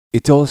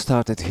It all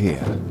started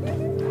here.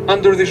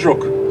 Under this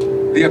rock,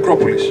 the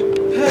Acropolis.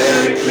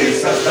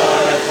 Pericles has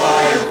done a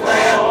fine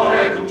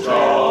foreign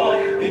control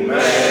in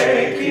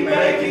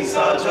making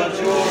such a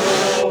jewel.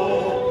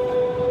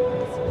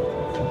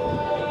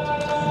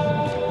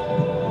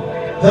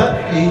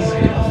 That is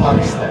a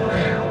funny step.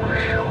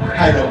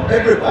 I know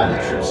everybody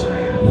trips on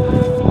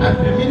it. I've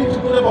been meaning to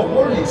put up a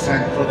warning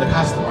sign for the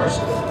customers,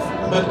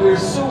 but we're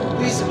so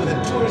busy with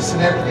the tourists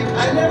and everything,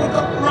 I never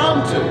got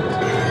around to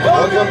it.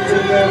 Welcome to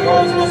the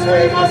world's most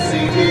famous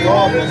city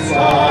of the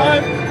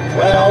sun.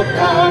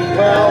 Welcome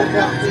to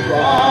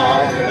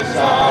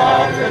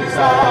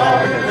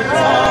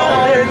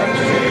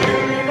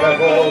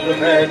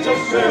Athens,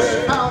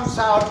 If found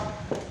out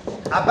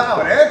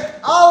about it,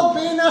 I'll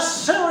be in a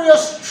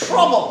serious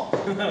trouble.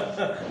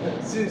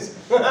 Zeus.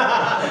 Who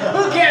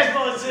cares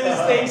what Zeus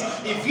thinks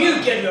if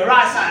you get your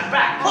eyesight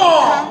back?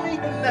 Oh,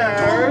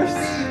 Nurse,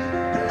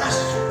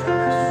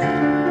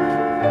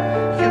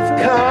 you've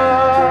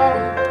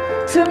come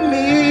to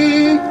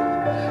me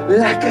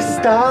like a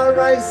star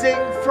rising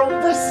from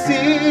the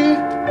sea.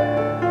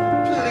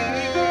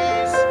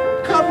 Please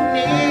come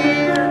near.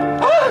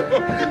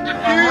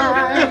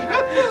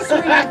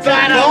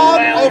 God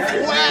of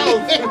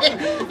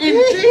wealth in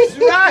these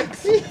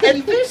rags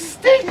and this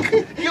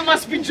stink. You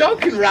must be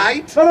joking,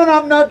 right? no,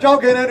 I'm not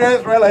joking, it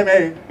is really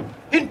me.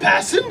 In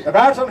person? The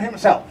Bartzoka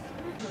himself.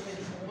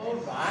 All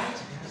right.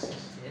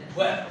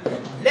 Well,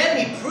 let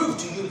me prove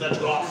to you that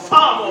you are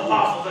far more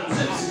powerful than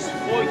Zeus.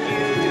 For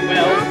you,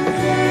 well,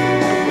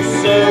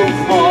 so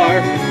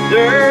far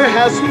there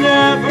has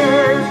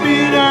never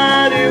been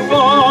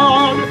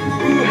anyone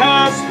who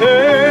has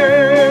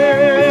heard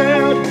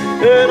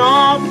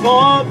enough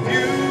of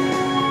you.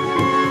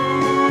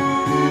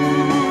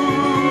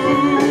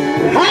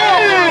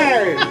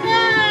 Hey!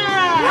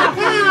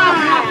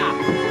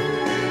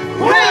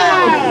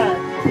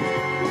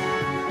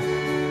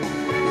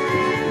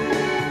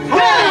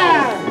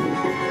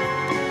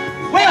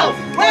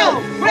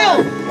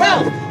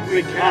 Well,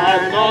 we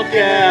cannot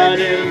get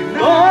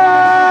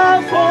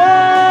enough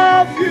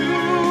of you.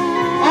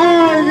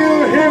 Are you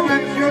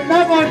heavens, you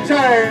never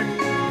change.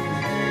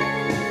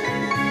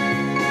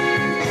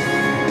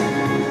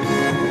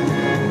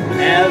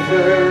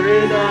 Never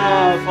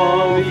enough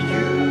of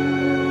you.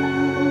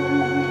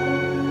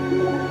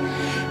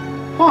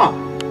 Huh,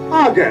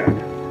 I'll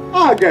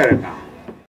get it now.